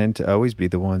 founders tend to always be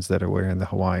the ones that are wearing the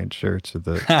Hawaiian shirts or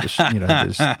the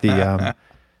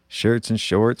shirts and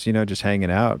shorts, just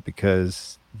hanging out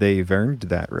because they've earned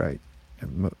that right,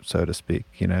 so to speak.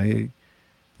 You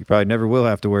probably never will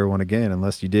have to wear one again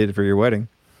unless you did for your wedding,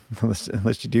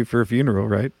 unless you do for a funeral,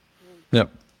 right?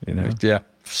 Yep.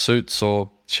 Suits or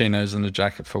chinos and a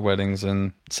jacket for weddings,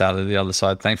 and sadly the other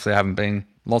side. Thankfully, I haven't been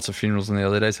lots of funerals in the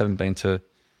early days. Haven't been to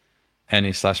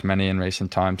any/many in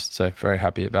recent times, so very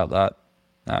happy about that.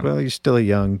 Well, you're still a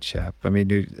young chap. I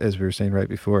mean, as we were saying right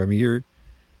before, I mean, you're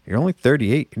only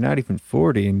 38. You're not even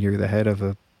 40, and you're the head of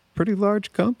a pretty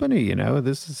large company.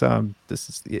 This is and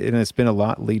it's been a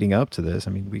lot leading up to this.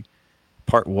 I mean,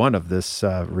 part one of this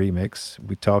remix,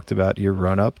 we talked about your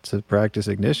run up to Practice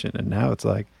Ignition, and now it's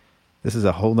like this is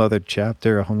a whole nother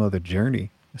chapter, a whole nother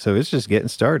journey. So it's just getting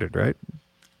started, right?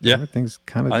 Yeah. Everything's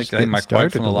kind of I think my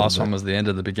quote from the last one was the end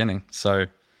of the beginning. So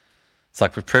it's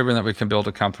like we've proven that we can build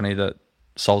a company that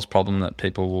solves problem that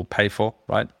people will pay for,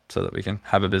 right? So that we can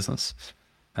have a business.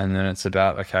 And then it's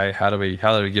about, okay, how do we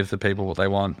give the people what they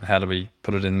want? How do we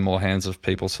put it in more hands of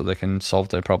people so they can solve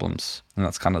their problems? And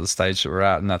that's kind of the stage that we're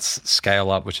at. And that's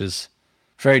scale up, which is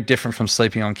very different from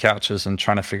sleeping on couches and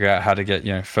trying to figure out how to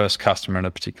get, first customer in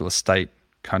a particular state,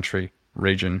 country,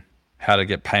 region, how to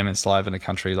get payments live in a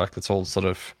country. Like it's all sort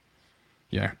of,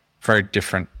 very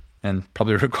different and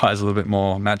probably requires a little bit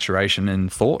more maturation in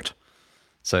thought.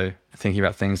 So thinking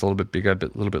about things a little bit bigger, a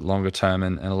little bit longer term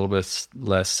and a little bit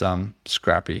less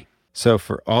scrappy. So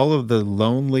for all of the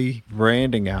lonely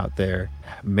branding out there,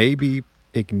 maybe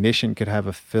Ignition could have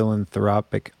a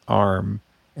philanthropic arm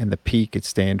and the P could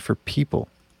stand for people.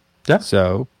 Yeah.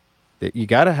 So you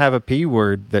got to have a P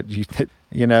word that you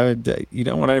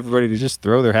don't want everybody to just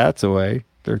throw their hats away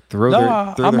or throw their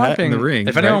hat in the ring.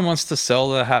 If anyone wants to sell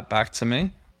their hat back to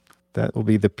me, that will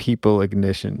be the People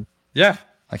Ignition. Yeah.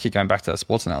 I keep going back to that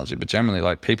sports analogy, but generally,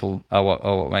 like, people are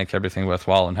what make everything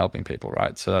worthwhile and helping people,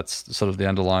 right? So that's sort of the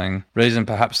underlying reason,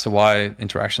 perhaps, to why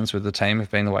interactions with the team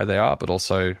have been the way they are, but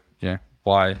also,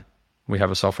 why we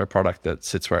have a software product that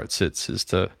sits where it sits is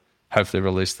to hopefully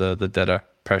release the debtor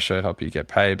pressure, help you get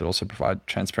paid, but also provide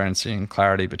transparency and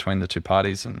clarity between the two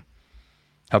parties and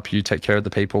help you take care of the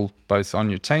people both on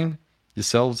your team,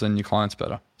 yourselves, and your clients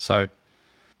better. So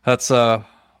that's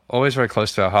always very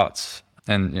close to our hearts.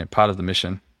 And part of the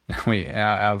mission,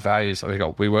 our values.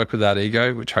 We work without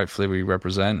ego, which hopefully we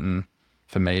represent, and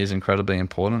for me is incredibly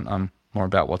important. I'm more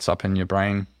about what's up in your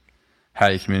brain, how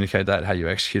you communicate that, how you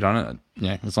execute on it.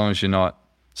 Yeah, as long as you're not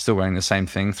still wearing the same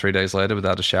thing 3 days later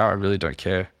without a shower, I really don't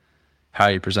care how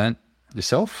you present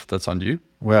yourself. That's on you.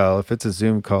 Well, if it's a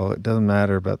Zoom call, it doesn't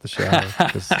matter about the shower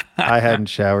because I hadn't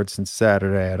showered since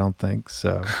Saturday, I don't think.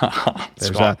 So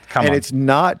Come on. it's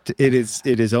not, it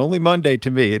is only Monday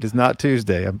to me. It is not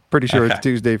Tuesday. I'm pretty sure it's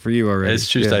Tuesday for you already. It's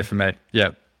Tuesday for me.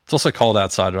 Yeah. It's also cold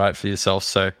outside, right, for yourself.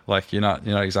 So like you're not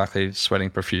exactly sweating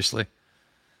profusely.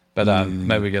 But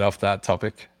maybe we get off that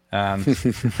topic and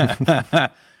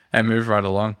move right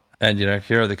along. And,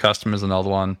 here are the customers, another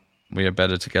one. We are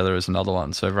better together is another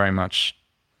one. So very much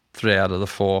 3 out of the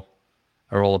 4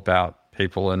 are all about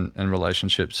people and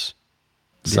relationships.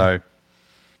 So,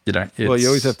 it's well, you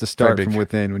always have to start very from big.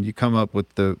 within. When you come up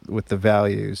with the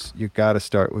values, you got to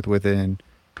start with within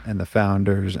and the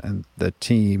founders and the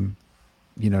team,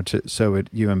 you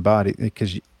embody,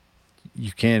 because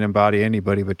you can't embody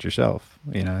anybody but yourself.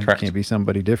 You can't be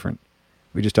somebody different.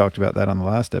 We just talked about that on the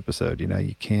last episode.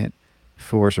 You can't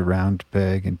force a round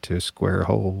peg into a square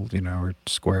hole, or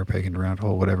square peg into a round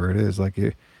hole, whatever it is. Like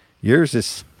yours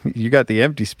is, you got the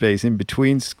empty space in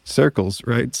between circles,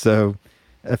 right? So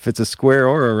if it's a square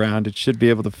or a round, it should be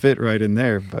able to fit right in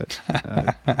there. But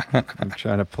I'm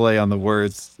trying to play on the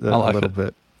words a little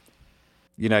bit.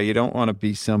 You don't want to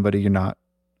be somebody you're not,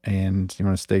 and you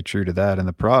want to stay true to that. And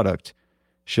the product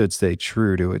should stay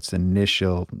true to its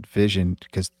initial vision,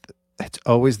 because it's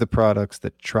always the products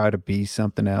that try to be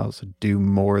something else, do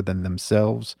more than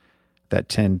themselves, that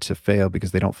tend to fail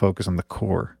because they don't focus on the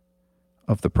core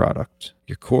of the product.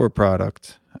 Your core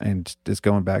product, and this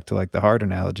going back to like the heart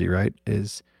analogy, right,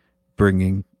 is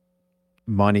bringing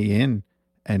money in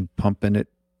and pumping it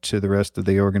to the rest of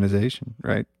the organization,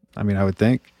 right? I mean, I would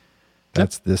think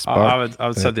that's this spark. I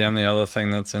would say the only other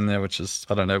thing that's in there, which is,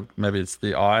 I don't know, maybe it's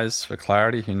the eyes for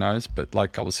clarity, who knows? But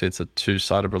like obviously it's a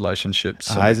two-sided relationship.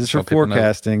 So eyes is for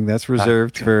forecasting. That's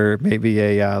reserved for maybe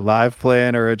a live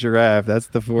plan or a Jirav. That's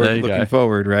the looking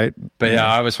forward, right? But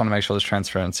I always want to make sure there's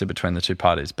transparency between the two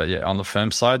parties. But on the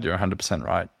firm side, you're 100%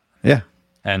 right. Yeah.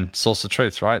 And source of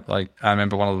truth, right? Like I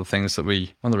remember one of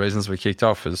the reasons we kicked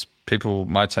off is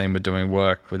my team were doing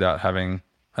work without having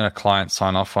a client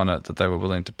sign off on it that they were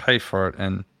willing to pay for it,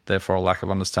 and therefore a lack of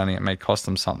understanding it may cost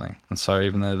them something. And so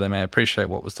even though they may appreciate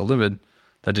what was delivered,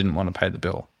 they didn't want to pay the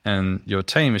bill. And your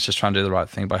team is just trying to do the right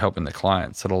thing by helping the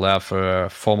clients. It'll allow for a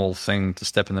formal thing to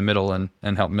step in the middle and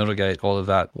help mitigate all of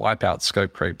that wipeout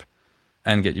scope creep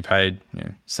and get you paid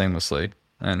seamlessly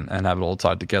and have it all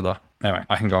tied together. Anyway,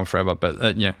 I can go on forever,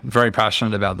 but very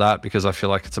passionate about that because I feel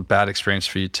like it's a bad experience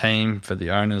for your team, for the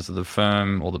owners of the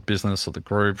firm or the business or the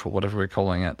group or whatever we're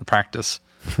calling it, the practice.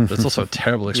 But it's also a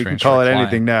terrible experience. You can call for the it client.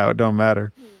 anything now; it don't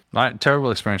matter. Right, terrible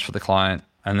experience for the client,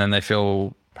 and then they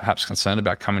feel perhaps concerned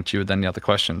about coming to you with any other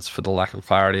questions for the lack of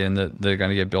clarity, and that they're going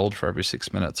to get billed for every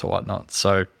 6 minutes or whatnot.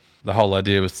 So the whole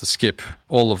idea was to skip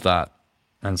all of that,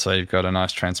 and so you've got a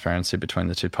nice transparency between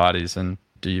the two parties and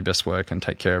do your best work and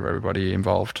take care of everybody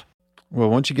involved. Well,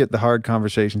 once you get the hard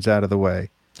conversations out of the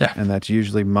way, and that's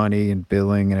usually money and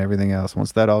billing and everything else,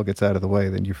 once that all gets out of the way,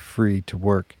 then you're free to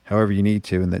work however you need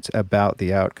to, and it's about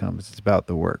the outcomes. It's about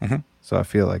the work. Mm-hmm. So I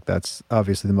feel like that's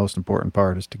obviously the most important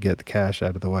part, is to get the cash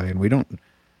out of the way. And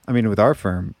with our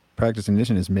firm, Practice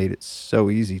Ignition has made it so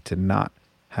easy to not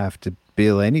have to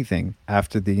bill anything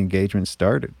after the engagement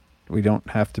started. We don't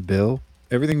have to bill.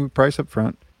 Everything we price up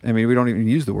front. I mean, we don't even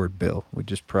use the word bill. We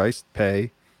just price,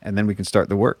 pay, and then we can start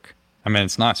the work. I mean,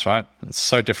 it's nice, right? It's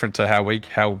so different to how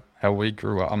we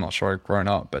grew up. I'm not sure I've grown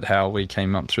up, but how we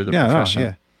came up through the profession.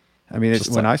 Yeah. I mean,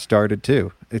 when I started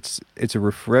too, it's a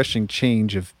refreshing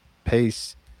change of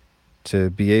pace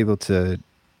to be able to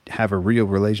have a real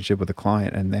relationship with a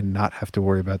client and then not have to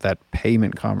worry about that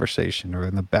payment conversation, or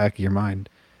in the back of your mind,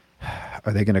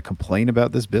 are they going to complain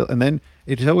about this bill? And then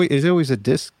it's always a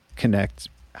disconnect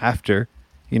after,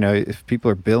 if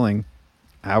people are billing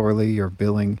hourly or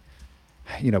billing,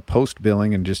 post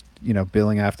billing and just,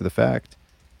 billing after the fact,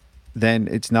 then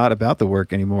it's not about the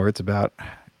work anymore. It's about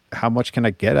how much can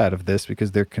I get out of this,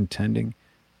 because they're contending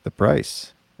the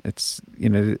price. It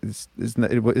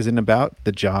isn't about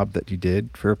the job that you did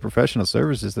for professional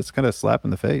services. That's kind of a slap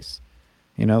in the face.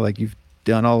 Like you've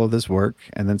done all of this work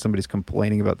and then somebody's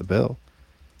complaining about the bill.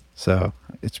 So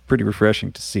it's pretty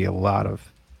refreshing to see a lot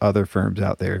of other firms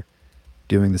out there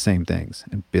doing the same things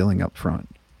and billing up front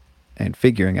and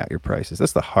figuring out your prices.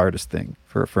 That's the hardest thing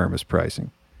for a firm, is pricing.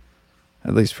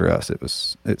 At least for us,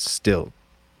 it's still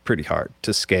pretty hard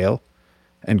to scale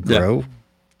and grow. Yeah.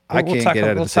 I can't get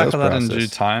out of the sales process. We'll tackle that in due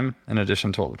time, in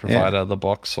addition to what we provide out of the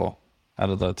box or out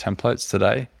of the templates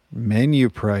today. Menu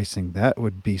pricing, that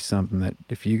would be something that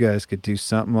if you guys could do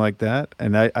something like that,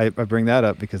 and I bring that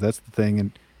up because that's the thing,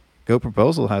 and Go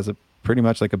Proposal has a pretty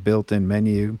much like a built-in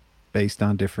menu based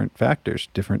on different factors,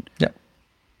 different. Yeah.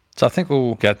 So I think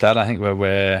we'll get that. I think where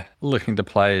we're looking to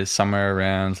play is somewhere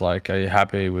around like, are you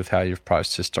happy with how you've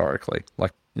priced historically?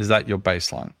 Like, is that your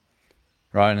baseline?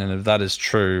 Right. And if that is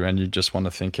true and you just want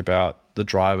to think about the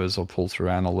drivers or pull through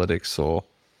analytics or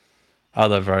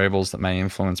other variables that may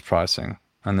influence pricing,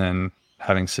 and then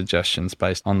having suggestions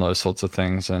based on those sorts of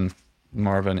things and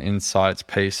more of an insights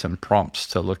piece and prompts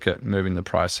to look at moving the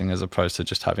pricing as opposed to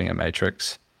just having a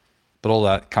matrix. But all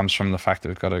that comes from the fact that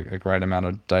we've got a great amount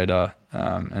of data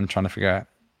and trying to figure out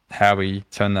how we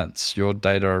turn your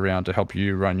data around to help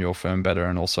you run your firm better,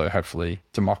 and also hopefully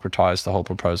democratize the whole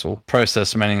proposal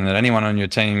process, meaning that anyone on your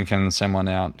team can send one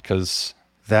out, because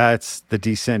that's the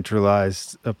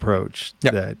decentralized approach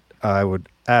that I would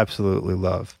absolutely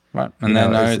love. Right. And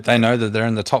they know that they're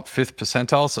in the top 5th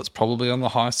percentile, so it's probably on the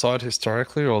high side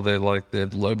historically, or they're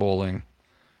lowballing.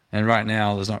 And right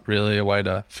now there's not really a way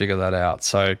to figure that out.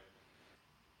 So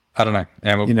I don't know.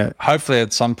 And hopefully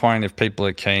at some point, if people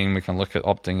are keen, we can look at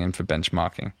opting in for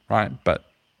benchmarking, right? But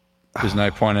there's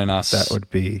no point in us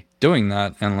doing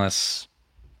that unless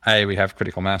A, we have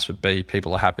critical mass, but B,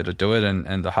 people are happy to do it.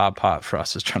 And the hard part for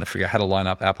us is trying to figure out how to line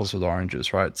up apples with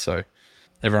oranges, right? So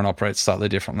everyone operates slightly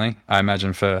differently. I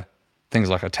imagine for things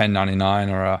like a 1099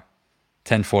 or a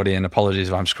 1040, and apologies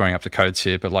if I'm screwing up the codes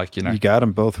here, but like, you got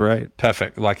them both right.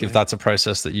 Perfect. Like if that's a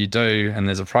process that you do and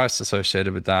there's a price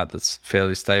associated with that that's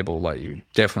fairly stable, like you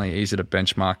definitely easy to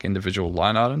benchmark individual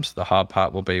line items. The hard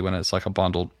part will be when it's like a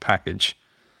bundled package,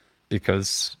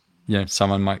 because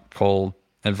someone might call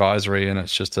advisory and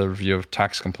it's just a review of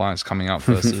tax compliance coming up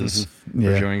versus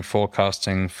reviewing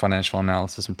forecasting, financial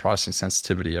analysis, and pricing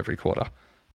sensitivity every quarter.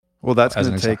 Well, that's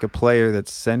going to take a player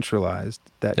that's centralized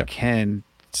that can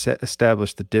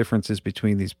establish the differences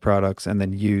between these products and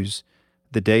then use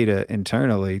the data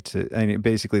internally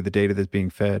basically the data that's being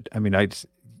fed. I mean,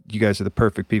 you guys are the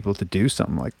perfect people to do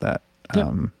something like that.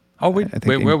 Yeah.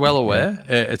 We're well aware.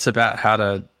 It's about how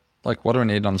to, like, what do we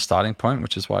need on the starting point,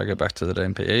 which is why I go back to the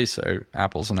DMPE. So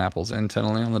apples and apples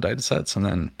internally on the data sets. And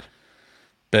then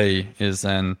B is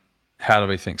then how do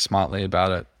we think smartly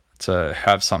about it to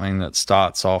have something that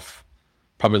starts off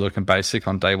probably looking basic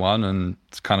on day one and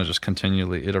kind of just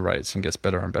continually iterates and gets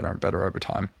better and better and better over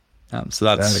time. So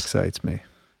that excites me.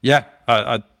 Yeah,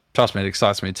 I trust me, it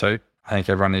excites me too. I think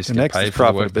everyone needs to get paid for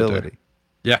the work they do.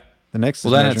 Yeah. The next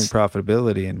is measuring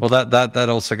profitability, and that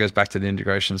also goes back to the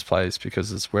integrations plays,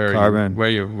 because it's where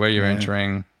you're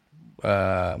entering,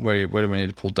 where do we need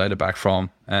to pull data back from,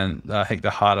 and I think the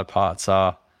harder parts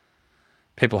are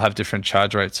people have different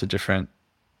charge rates for different,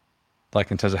 like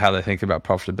in terms of how they think about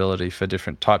profitability for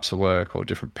different types of work or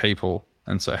different people,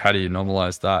 and so how do you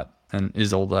normalize that, and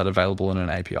is all that available in an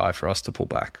API for us to pull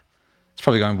back? It's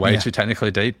probably going way too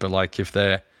technically deep, but like if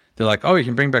they're like, oh, you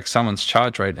can bring back someone's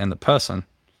charge rate and the person,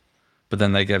 but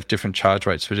then they give different charge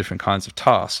rates for different kinds of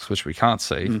tasks, which we can't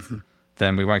see,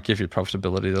 then we won't give you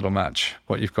profitability that'll match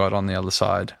what you've got on the other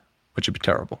side, which would be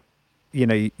terrible.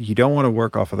 You don't want to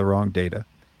work off of the wrong data,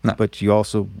 but you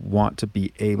also want to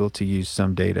be able to use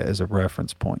some data as a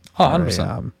reference point.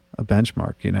 100%. A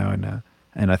benchmark,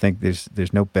 and I think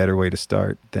there's no better way to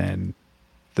start than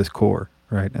this core,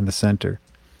 right, and the center.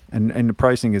 And the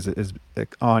pricing is an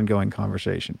ongoing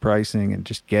conversation. Pricing and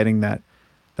just getting that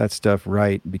stuff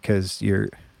right, because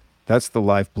that's the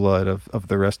lifeblood of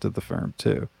the rest of the firm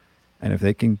too. And if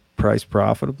they can price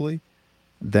profitably,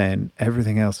 then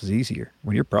everything else is easier.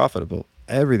 When you're profitable,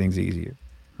 everything's easier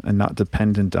and not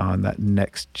dependent on that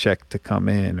next check to come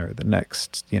in or the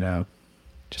next,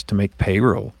 just to make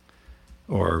payroll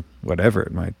or whatever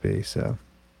it might be. So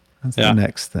that's the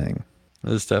next thing.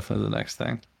 That's definitely the next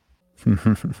thing.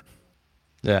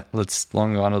 Yeah, let's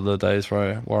long gone are the days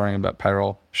where worrying about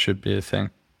payroll should be a thing.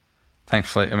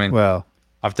 Thankfully, I mean,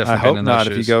 I've definitely I hope been in not. those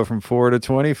If you shoes. go from 4 to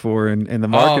 24 in the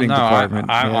marketing department.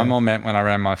 I'm more meant when I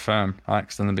ran my firm, right?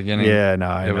 Because in the beginning,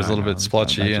 it was a little bit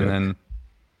splotchy, and then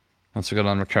once we got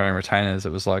on recurring retainers,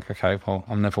 it was like, okay, well,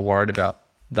 I'm never worried about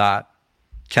that.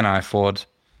 Can I afford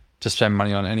to spend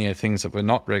money on any of the things that were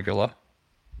not regular?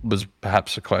 Was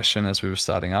perhaps a question as we were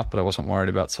starting up, but I wasn't worried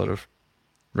about sort of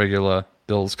regular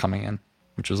bills coming in,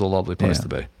 which was a lovely place to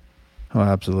be. Oh,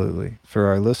 absolutely. For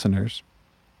our listeners,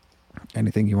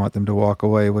 anything you want them to walk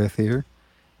away with here?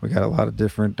 We got a lot of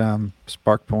different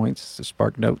spark points,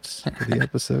 spark notes for the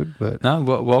episode. But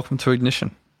welcome to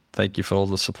Ignition. Thank you for all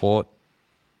the support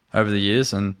over the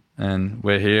years, and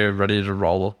we're here ready to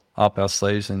roll up our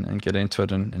sleeves and get into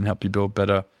it and help you build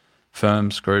better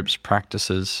firms, groups,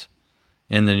 practices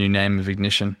in the new name of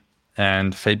Ignition.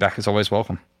 And feedback is always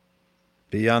welcome.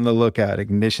 Be on the lookout.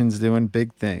 Ignition's doing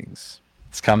big things.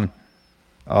 It's coming.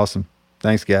 Awesome.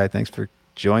 Thanks, Guy. Thanks for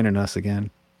joining us again.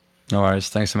 No worries.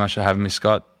 Thanks so much for having me,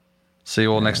 Scott. See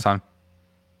you all next time.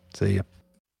 See ya.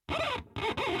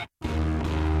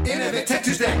 Innovate Tech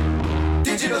Tuesday.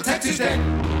 Digital Tech Tuesday.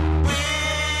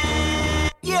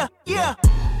 Yeah.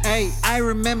 Hey, I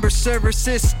remember server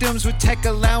systems with tech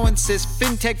allowances,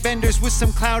 fintech vendors with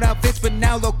some cloud outfits, but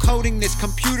now low coding this,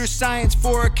 computer science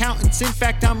for accountants. In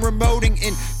fact, I'm remoting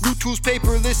in new tools,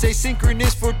 paperless,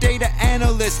 asynchronous for data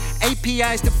analysts,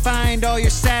 APIs to find all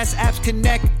your SaaS apps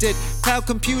connected, cloud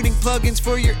computing plugins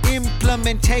for your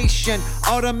implementation,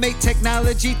 automate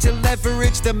technology to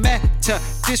leverage the meta,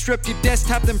 disrupt your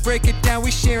desktop, then break it down.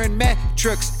 We sharing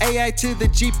metrics, AI to the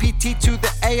GPT to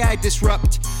the AI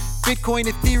disrupt. Bitcoin,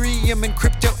 Ethereum, and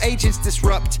crypto agents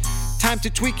disrupt. Time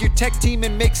to tweak your tech team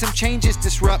and make some changes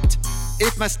disrupt.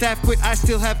 If my staff quit, I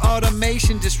still have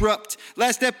automation disrupt.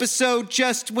 Last episode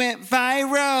just went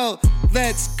viral.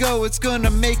 Let's go, it's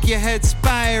gonna make your head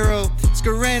spiral.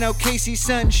 Scareno, Casey,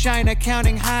 Sunshine,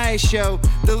 Accounting High show.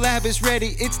 The lab is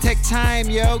ready, it's tech time,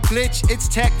 yo. Glitch, it's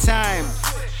tech time.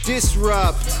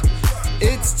 Disrupt,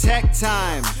 it's tech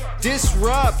time.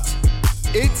 Disrupt.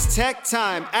 It's tech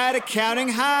time at Accounting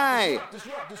High.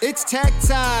 It's tech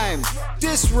time.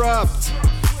 Disrupt.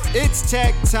 It's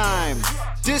tech time.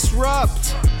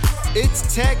 Disrupt.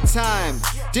 It's tech time.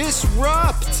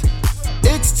 Disrupt.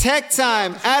 It's tech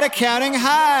time at Accounting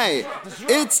High.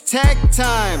 It's tech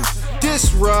time.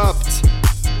 Disrupt.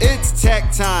 It's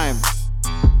tech time.